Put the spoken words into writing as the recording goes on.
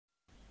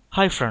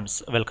Hi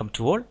friends, welcome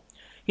to all.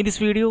 In this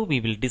video we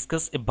will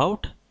discuss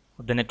about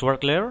the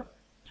network layer.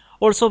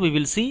 Also we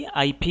will see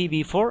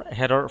IPv4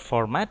 header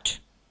format.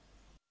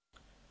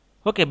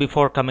 Okay,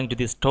 before coming to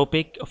this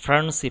topic,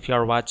 friends, if you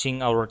are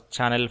watching our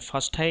channel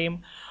first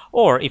time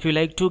or if you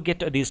like to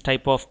get these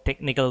type of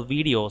technical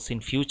videos in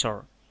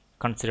future,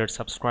 consider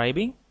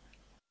subscribing.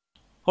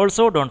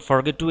 Also don't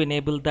forget to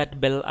enable that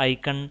bell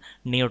icon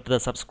near to the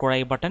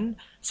subscribe button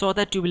so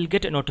that you will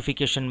get a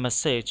notification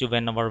message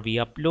whenever we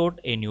upload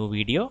a new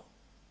video.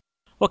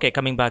 Okay,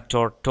 coming back to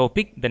our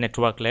topic, the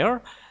network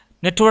layer.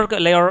 Network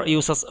layer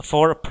uses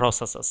four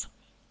processes: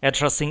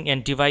 addressing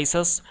end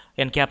devices,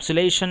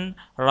 encapsulation,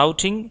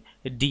 routing,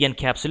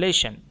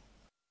 de-encapsulation.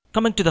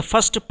 Coming to the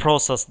first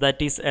process,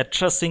 that is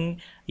addressing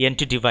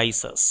end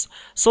devices.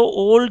 So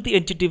all the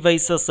end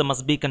devices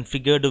must be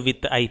configured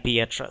with the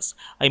IP address.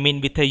 I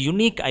mean with a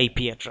unique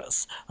IP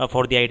address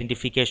for the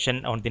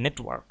identification on the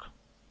network.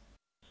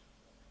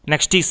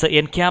 Next is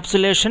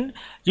encapsulation.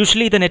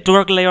 Usually the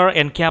network layer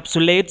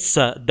encapsulates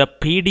the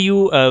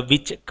PDU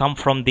which come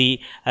from the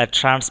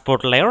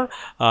transport layer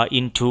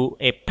into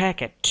a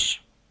packet.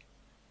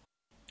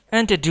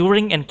 And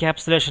during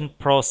encapsulation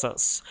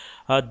process,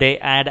 they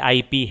add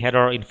IP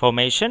header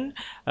information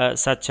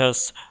such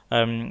as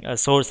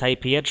source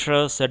IP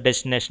address,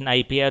 destination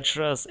IP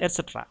address,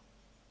 etc.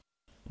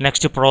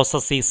 Next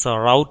process is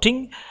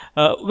routing.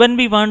 When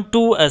we want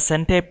to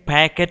send a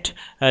packet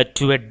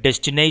to a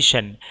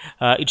destination,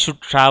 it should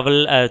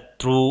travel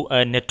through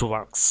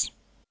networks.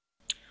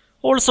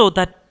 Also,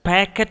 that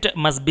packet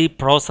must be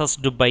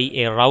processed by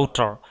a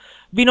router.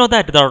 We know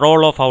that the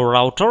role of our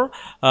router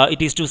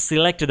it is to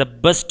select the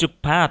best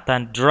path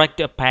and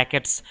direct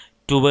packets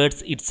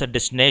towards its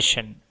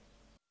destination.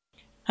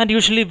 And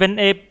usually when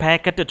a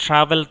packet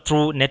travels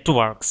through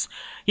networks,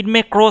 it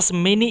may cross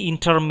many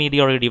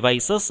intermediary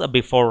devices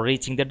before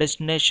reaching the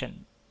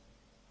destination.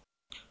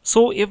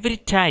 So every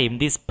time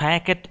this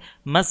packet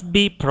must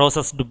be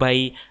processed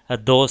by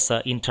those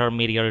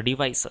intermediary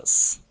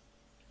devices.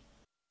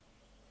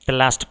 The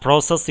last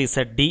process is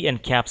a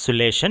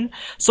de-encapsulation.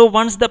 So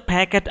once the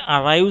packet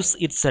arrives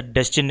its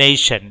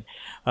destination,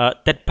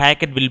 that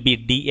packet will be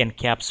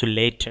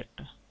de-encapsulated.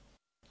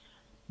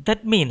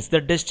 That means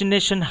the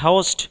destination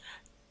host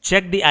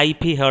check the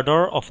IP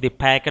header of the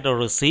packet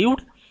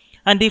received,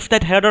 and if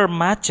that header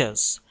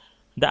matches,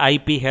 the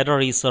IP header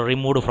is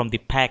removed from the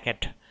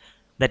packet.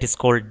 That is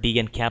called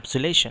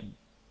de-encapsulation.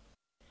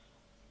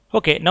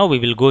 Okay, now we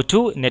will go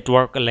to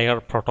network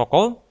layer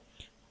protocol.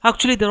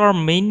 Actually, there are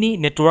many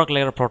network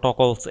layer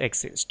protocols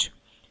exist,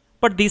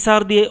 but these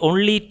are the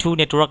only two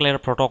network layer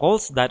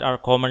protocols that are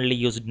commonly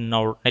used in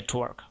our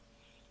network.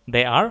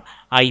 They are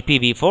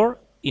IPv4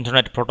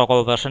 Internet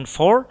Protocol version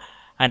 4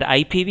 and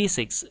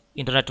IPv6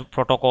 Internet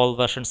Protocol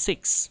version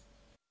 6.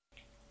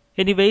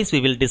 Anyways, we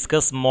will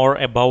discuss more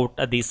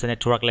about these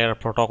network layer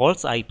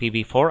protocols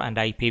IPv4 and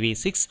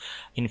IPv6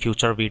 in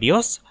future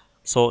videos,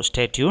 so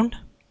stay tuned.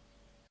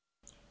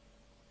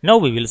 Now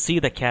we will see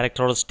the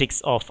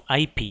characteristics of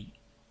IP.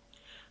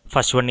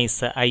 First one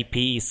is IP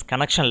is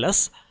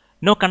connectionless.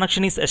 No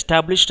connection is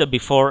established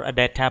before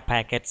data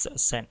packets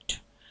sent.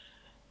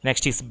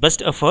 Next is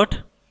best effort.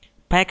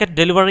 Packet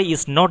delivery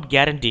is not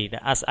guaranteed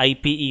as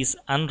IP is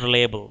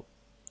unreliable.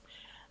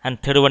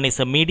 And third one is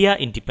media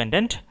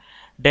independent.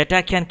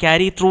 Data can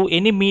carry through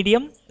any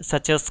medium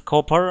such as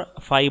copper,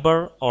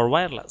 fiber or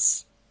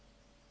wireless.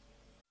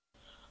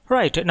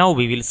 Right, now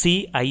we will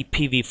see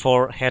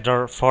IPv4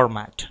 header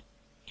format.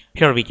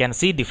 Here we can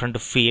see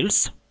different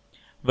fields.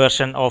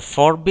 Version of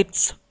 4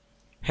 bits,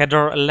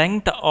 header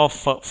length of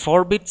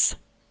 4 bits,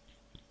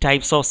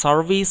 types of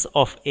service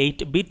of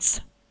 8 bits,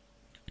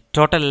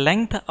 total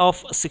length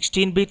of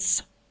 16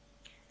 bits,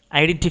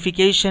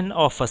 identification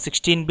of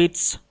 16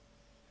 bits,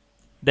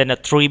 then a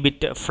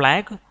 3-bit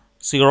flag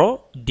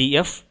 0,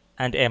 DF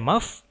and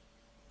MF,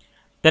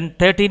 then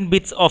 13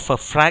 bits of a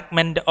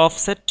fragment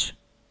offset,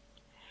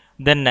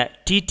 then a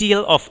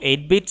TTL of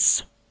 8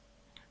 bits,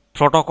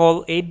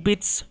 protocol 8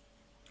 bits,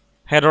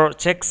 header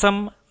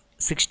checksum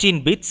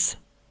 16 bits,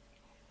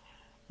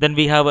 then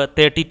we have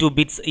 32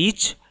 bits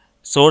each,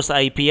 source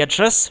IP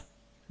address,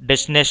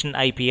 destination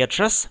IP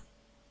address,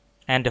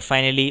 and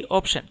finally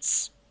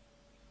options.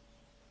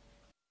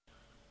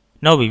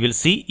 Now we will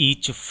see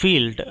each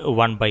field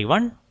one by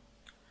one.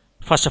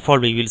 First of all,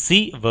 we will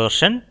see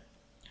version.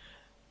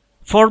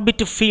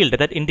 4-bit field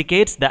that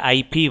indicates the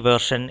IP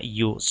version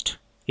used.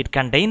 It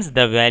contains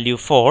the value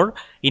 4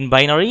 in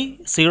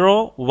binary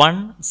 0,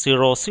 1,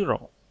 0,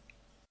 0.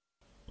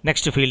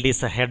 Next field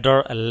is a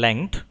header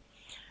length.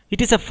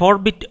 It is a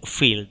 4-bit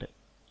field.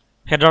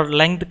 Header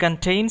length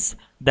contains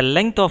the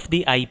length of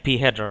the IP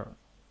header.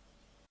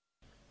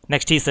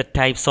 Next is a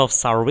types of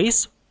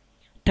service.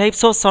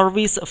 Types of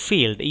service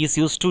field is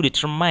used to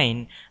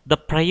determine the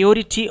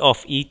priority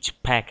of each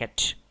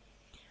packet.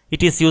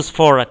 It is used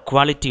for a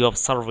quality of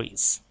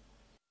service.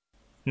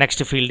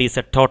 Next field is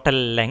a total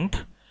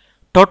length.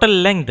 Total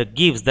length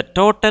gives the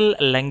total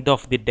length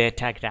of the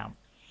datagram.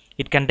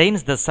 It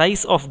contains the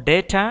size of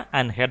data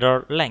and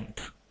header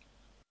length.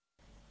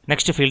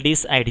 Next field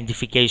is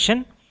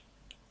identification.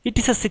 It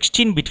is a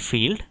 16-bit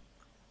field.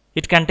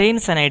 It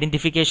contains an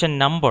identification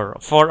number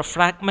for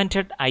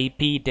fragmented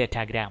IP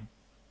datagram.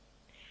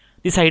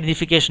 This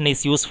identification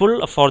is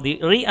useful for the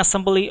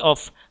reassembly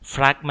of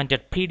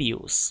fragmented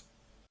PDUs.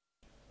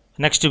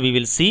 Next we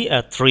will see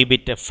a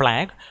 3-bit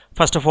flag.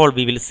 First of all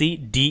we will see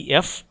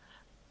DF,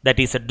 that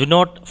is a do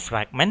not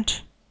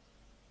fragment.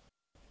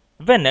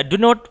 When a do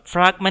not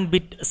fragment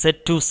bit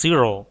set to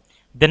 0,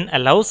 then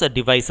allows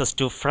devices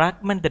to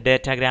fragment the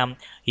datagram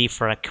if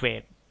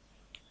required.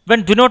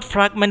 When do not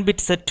fragment bit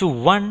set to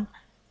 1,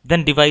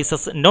 then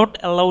devices not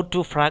allowed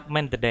to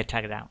fragment the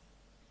datagram.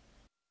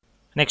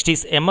 Next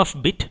is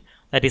MF bit,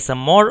 that is a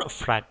more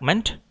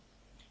fragment.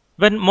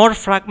 When more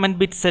fragment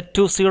bit set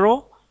to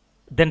 0,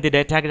 then the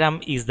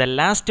datagram is the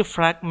last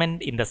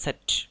fragment in the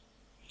set.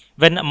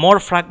 When more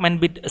fragment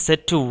bit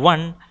set to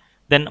 1,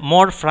 then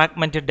more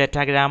fragmented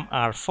datagram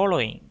are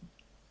following.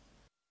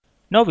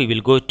 Now we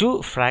will go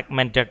to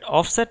fragmented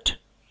offset.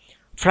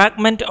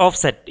 Fragment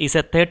offset is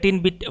a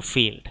 13-bit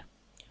field.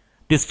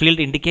 This field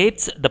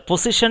indicates the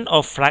position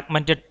of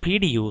fragmented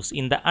PDUs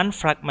in the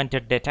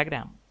unfragmented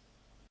datagram.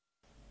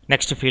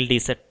 Next field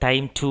is a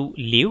time to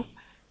live.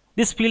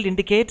 This field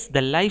indicates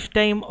the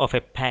lifetime of a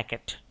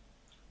packet.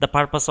 The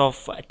purpose of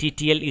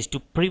TTL is to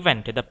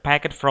prevent the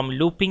packet from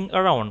looping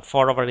around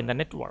forever in the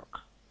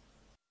network.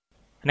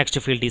 Next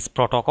field is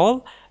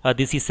protocol.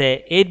 This is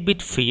a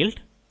 8-bit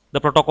field.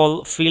 The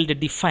protocol field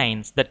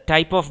defines the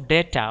type of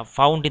data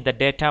found in the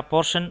data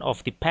portion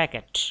of the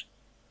packet.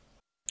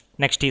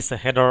 Next is a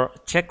header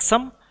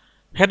checksum.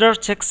 Header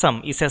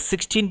checksum is a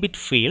 16-bit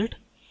field.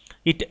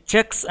 It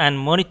checks and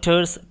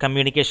monitors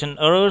communication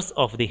errors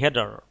of the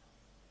header.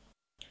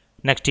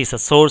 Next is a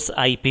source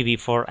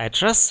IPv4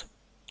 address.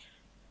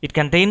 It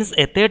contains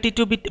a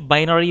 32-bit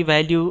binary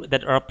value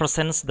that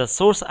represents the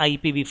source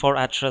IPv4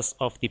 address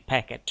of the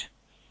packet.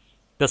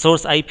 The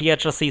source IP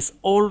address is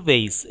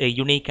always a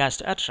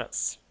unicast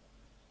address.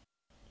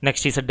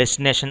 Next is a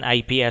destination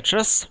IP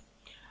address.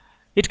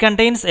 It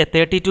contains a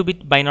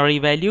 32-bit binary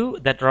value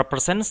that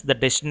represents the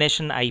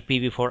destination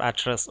IPv4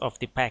 address of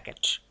the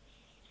packet.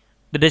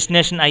 The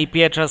destination IP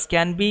address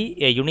can be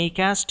a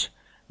unicast,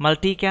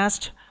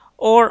 multicast,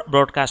 or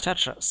broadcast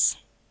address.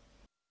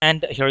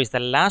 And here is the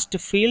last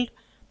field,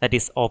 that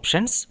is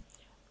options.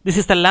 This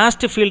is the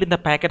last field in the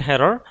packet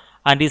header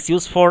and is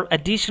used for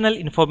additional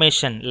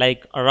information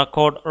like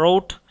record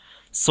route,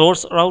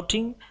 source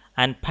routing,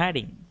 and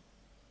padding.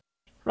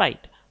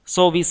 Right.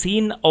 So we've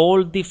seen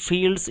all the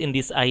fields in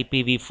this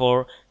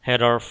IPv4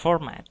 header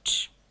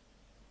format.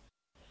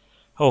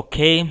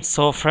 Okay,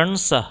 so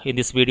friends, in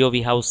this video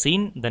we have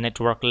seen the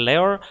network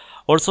layer.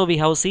 Also we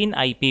have seen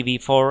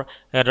IPv4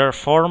 header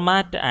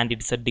format and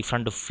its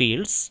different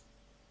fields.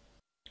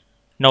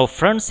 Now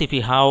friends, if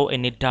you have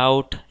any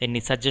doubt, any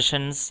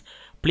suggestions,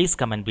 please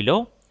comment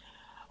below.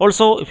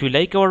 Also, if you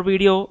like our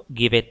video,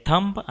 give a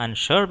thumb and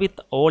share with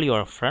all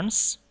your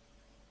friends.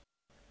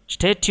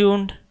 Stay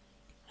tuned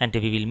and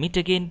we will meet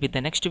again with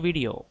the next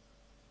video.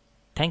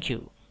 Thank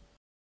you.